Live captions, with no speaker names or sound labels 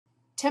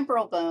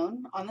temporal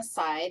bone on the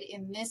side.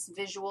 In this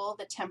visual,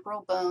 the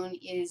temporal bone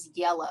is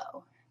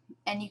yellow.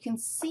 And you can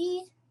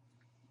see,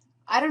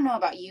 I don't know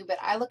about you, but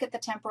I look at the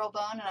temporal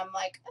bone and I'm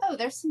like, oh,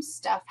 there's some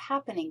stuff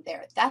happening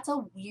there. That's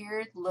a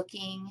weird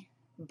looking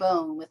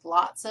bone with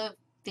lots of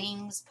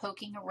things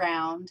poking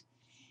around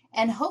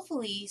and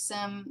hopefully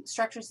some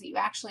structures that you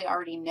actually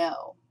already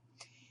know.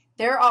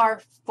 There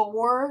are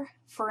 4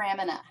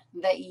 foramina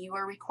that you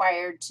are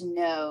required to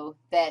know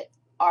that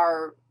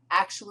are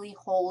actually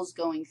holes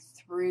going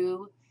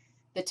through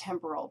the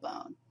temporal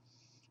bone.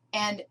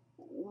 And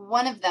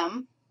one of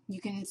them you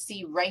can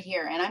see right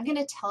here, and I'm going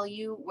to tell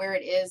you where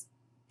it is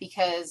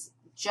because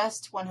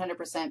just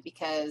 100%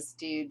 because,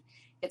 dude,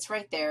 it's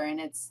right there and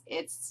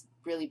it's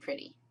really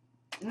pretty.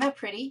 Isn't that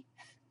pretty?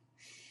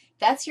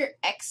 That's your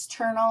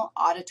external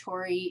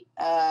auditory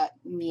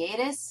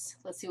meatus.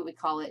 Let's see what we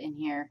call it in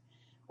here,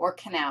 or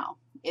canal.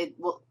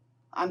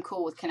 I'm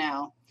cool with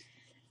canal.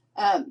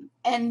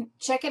 And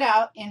check it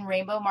out in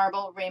Rainbow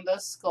Marble, Rainbow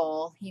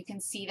Skull. You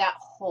can see that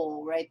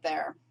hole right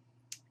there.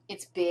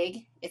 It's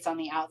big. It's on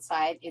the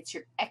outside. It's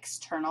your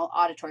external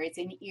auditory. It's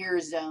in ear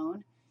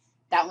zone.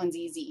 That one's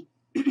easy.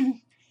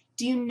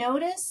 Do you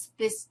notice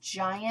this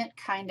giant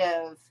kind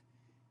of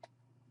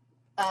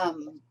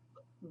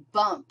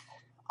bump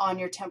on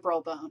your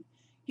temporal bone?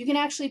 You can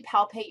actually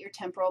palpate your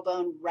temporal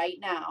bone right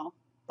now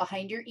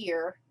behind your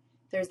ear.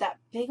 There's that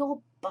big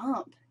old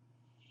bump.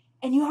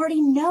 And you already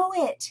know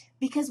it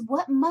because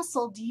what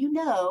muscle do you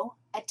know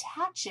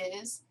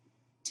attaches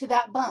to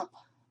that bump?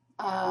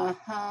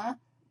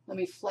 Let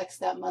me flex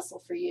that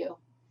muscle for you.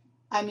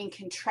 I mean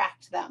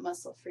contract that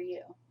muscle for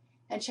you.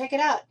 And check it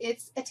out.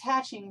 It's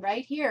attaching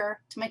right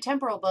here to my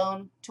temporal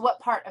bone. To what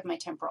part of my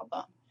temporal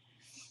bone?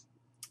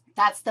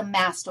 That's the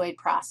mastoid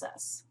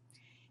process.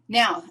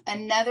 Now,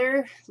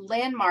 another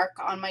landmark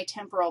on my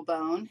temporal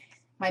bone,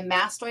 my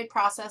mastoid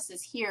process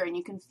is here, and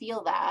you can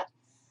feel that.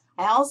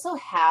 I also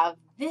have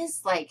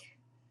this, like,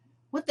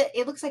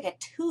 it looks like a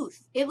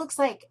tooth. It looks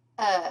like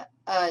a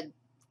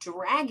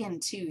dragon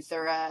tooth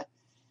or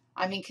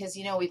because,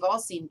 you know, we've all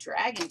seen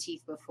dragon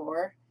teeth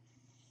before.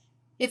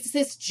 It's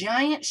this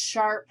giant,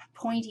 sharp,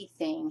 pointy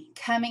thing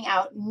coming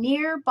out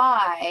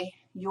nearby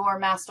your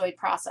mastoid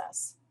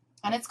process,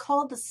 and it's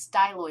called the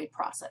styloid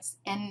process.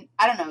 And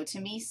I don't know, to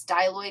me,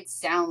 styloid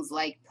sounds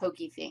like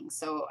pokey things,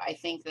 so I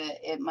think that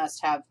it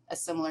must have a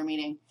similar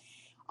meaning.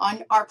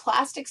 On our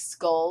plastic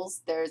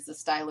skulls, there's the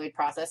styloid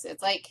process.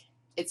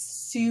 It's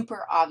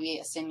super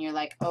obvious, and you're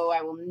like, oh,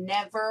 I will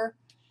never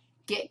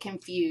get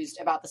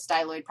confused about the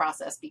styloid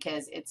process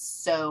because it's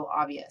so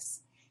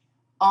obvious.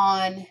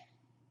 On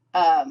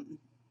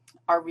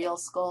our real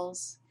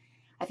skulls,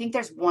 I think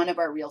there's one of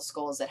our real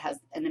skulls that has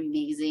an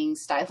amazing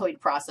styloid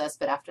process,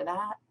 but after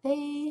that,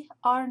 they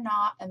are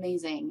not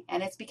amazing.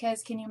 And it's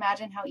because, can you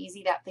imagine how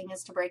easy that thing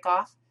is to break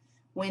off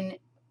when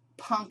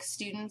punk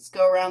students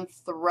go around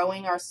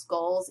throwing our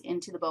skulls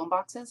into the bone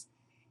boxes?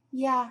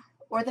 Yeah,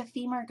 or the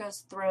femur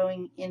goes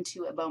throwing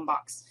into a bone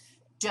box.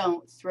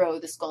 Don't throw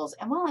the skulls.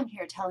 And while I'm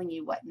here telling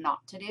you what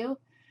not to do,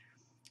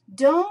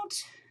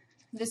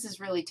 this is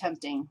really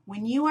tempting.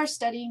 When you are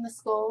studying the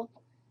skull,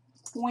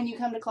 when you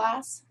come to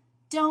class,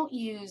 don't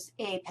use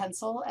a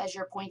pencil as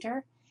your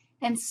pointer,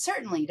 and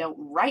certainly don't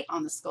write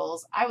on the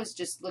skulls. I was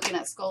just looking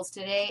at skulls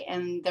today,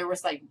 and there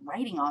was, like,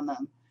 writing on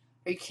them.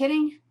 Are you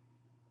kidding?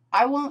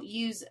 I won't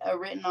use a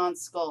written-on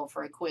skull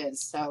for a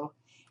quiz, so.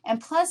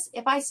 And plus,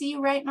 if I see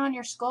you writing on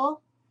your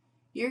skull,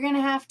 you're going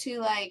to have to,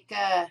 like,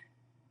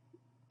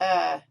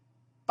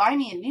 buy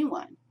me a new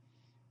one,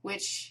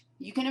 which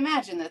you can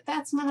imagine that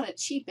that's not a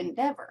cheap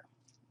endeavor.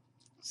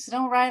 So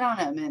don't write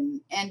on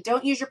them, and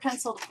don't use your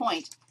pencil to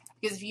point,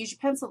 because if you use your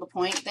pencil to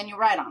point, then you'll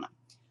write on them.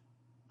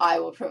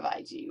 I will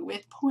provide you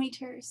with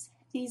pointers,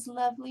 these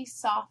lovely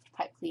soft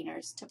pipe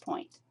cleaners to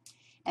point,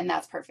 and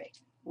that's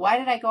perfect. Why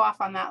did I go off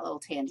on that little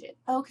tangent?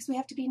 Oh, because we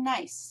have to be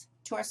nice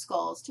to our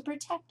skulls to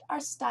protect our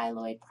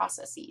styloid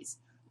processes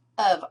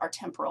of our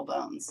temporal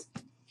bones.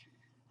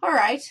 All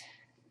right,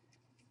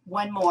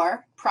 one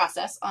more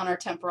process on our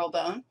temporal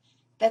bone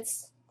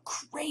that's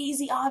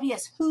crazy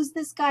obvious. Who's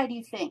this guy, do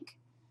you think?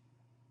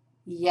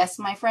 Yes,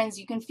 my friends,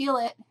 you can feel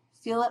it.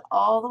 Feel it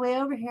all the way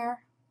over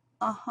here.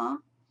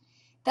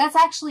 That's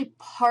actually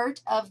part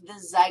of the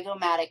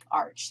zygomatic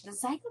arch. The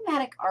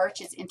zygomatic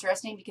arch is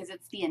interesting because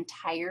it's the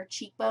entire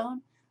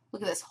cheekbone.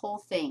 Look at this whole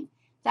thing.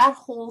 That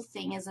whole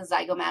thing is a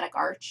zygomatic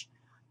arch,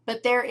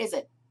 but there is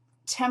a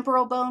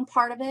temporal bone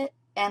part of it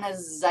and a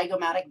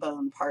zygomatic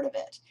bone part of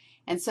it.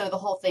 And so the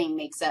whole thing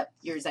makes up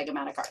your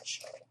zygomatic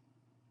arch.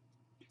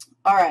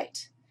 All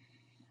right.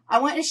 I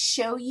want to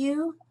show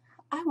you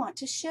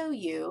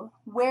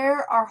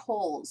where our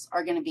holes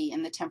are going to be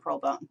in the temporal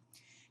bone.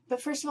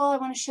 But first of all, I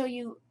want to show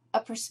you a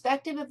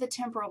perspective of the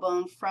temporal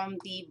bone from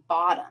the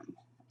bottom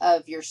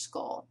of your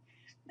skull.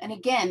 And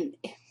again,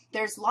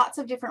 there's lots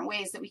of different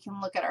ways that we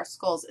can look at our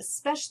skulls,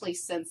 especially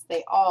since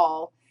they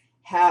all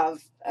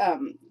have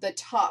the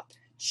top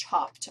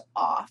chopped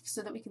off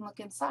so that we can look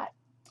inside.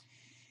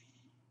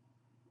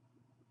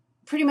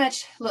 Pretty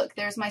much, look,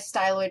 there's my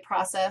styloid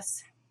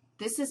process.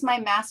 This is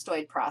my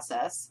mastoid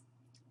process.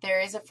 there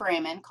is a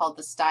foramen called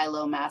the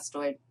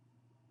stylomastoid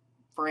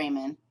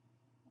foramen.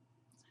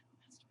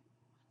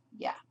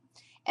 Yeah.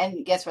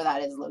 And guess where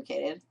that is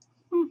located?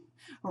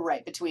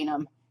 Right between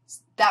them.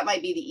 That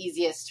might be the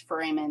easiest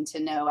foramen to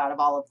know out of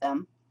all of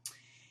them.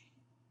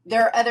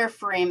 There are other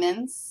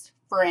foramina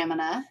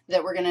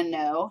that we're going to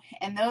know,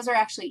 and those are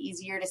actually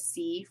easier to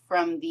see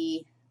from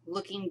the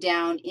looking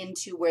down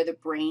into where the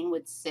brain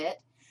would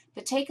sit.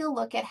 But take a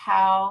look at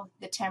how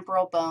the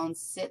temporal bone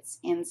sits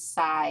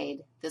inside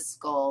the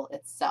skull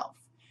itself.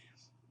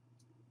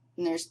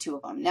 And there's two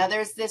of them. Now,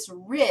 there's this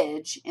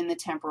ridge in the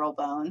temporal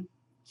bone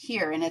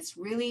here, and it's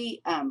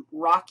really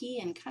rocky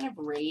and kind of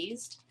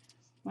raised.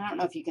 I don't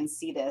know if you can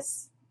see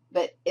this,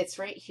 but it's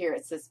right here.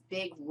 It's this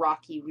big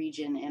rocky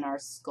region in our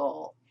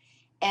skull.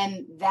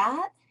 And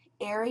that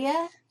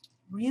area,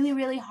 really,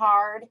 really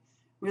hard,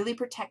 really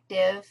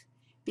protective,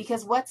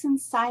 because what's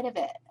inside of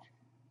it?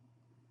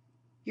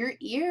 Your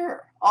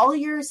ear. All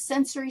your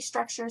sensory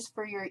structures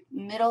for your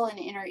middle and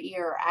inner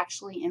ear are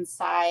actually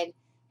inside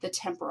the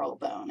temporal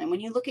bone. And when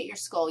you look at your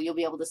skull, you'll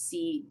be able to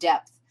see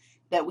depth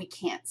that we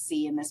can't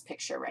see in this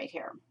picture right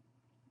here.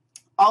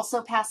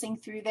 Also passing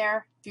through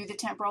there, through the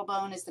temporal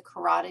bone, is the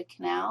carotid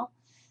canal.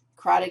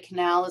 The carotid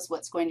canal is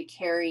what's going to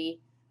carry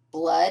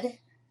blood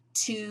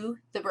to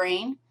the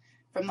brain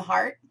from the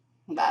heart.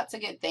 That's a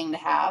good thing to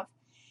have.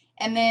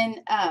 And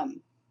then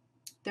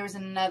there was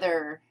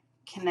another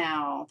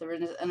canal. There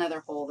was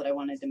another hole that I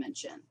wanted to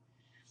mention.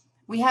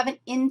 We have an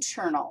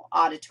internal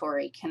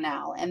auditory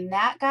canal, and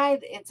that guy,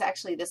 it's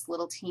actually this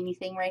little teeny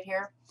thing right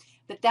here,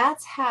 but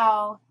that's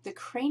how the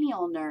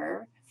cranial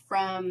nerve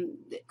from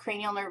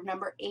cranial nerve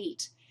number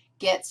 8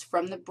 gets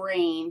from the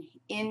brain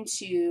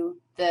into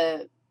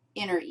the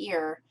inner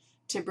ear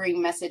to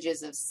bring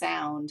messages of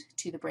sound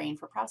to the brain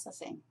for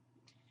processing.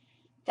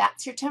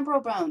 That's your temporal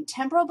bone.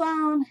 Temporal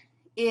bone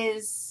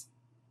is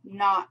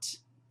not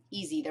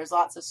easy. There's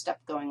lots of stuff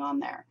going on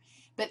there.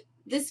 But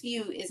this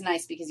view is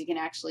nice because you can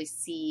actually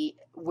see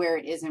where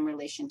it is in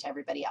relation to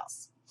everybody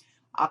else.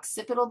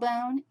 Occipital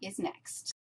bone is next.